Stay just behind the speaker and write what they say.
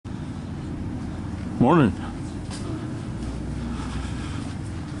Morning.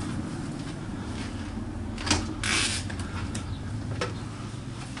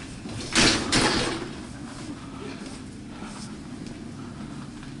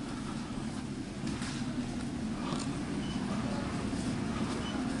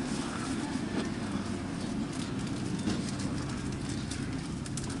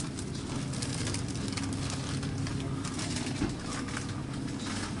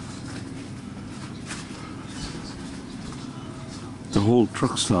 The whole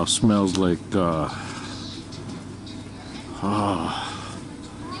truck stop smells like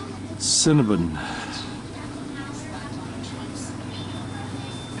cinnamon.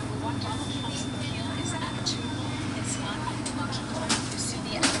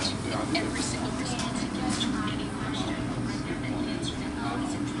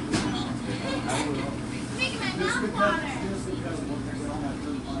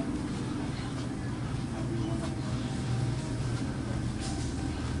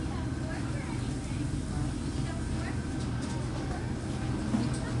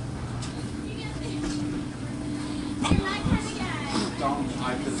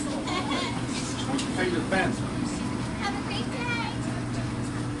 Have a great day.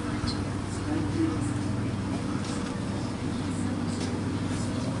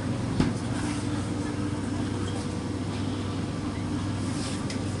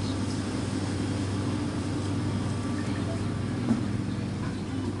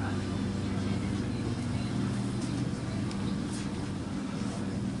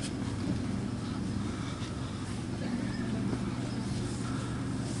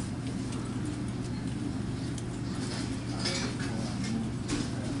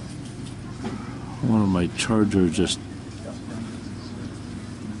 One of my charger just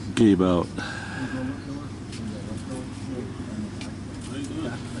gave out.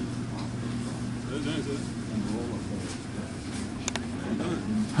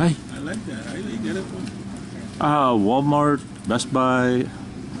 Hi. I like that. How do you get it from? Walmart, Best Buy,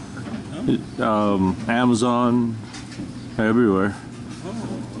 Amazon, everywhere.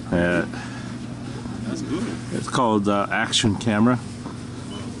 Oh, that's good. It's called Action Camera.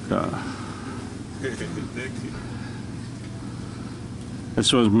 Thank you.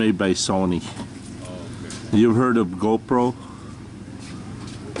 This one's made by Sony. Oh, okay. You've heard of GoPro?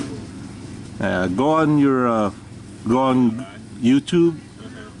 Go on YouTube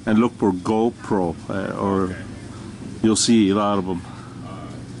and look for GoPro, or Okay. you'll see a lot of them.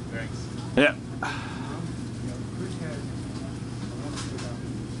 Thanks. Yeah.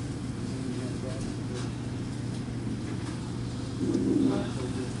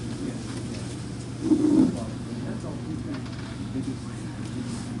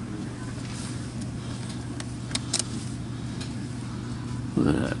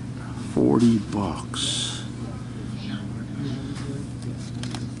 Look at that, $40.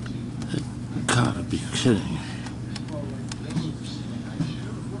 You gotta be kidding.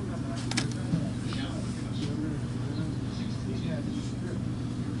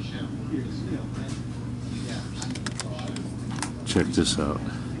 Check this out.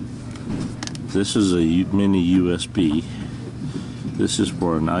 This is a mini USB. This is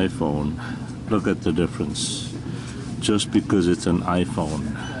for an iPhone. Look at the difference. Just because it's an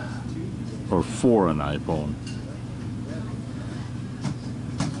iPhone, or for an iPhone.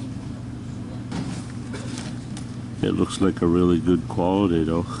 It looks like a really good quality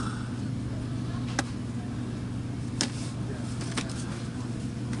though.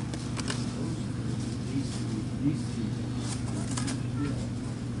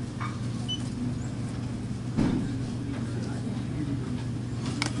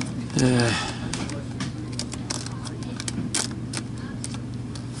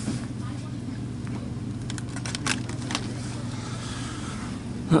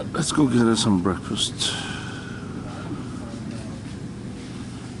 Let's go get us some breakfast.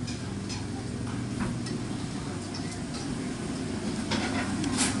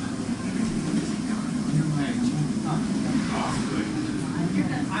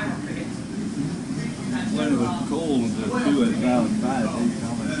 When it was cold, the two at about 5.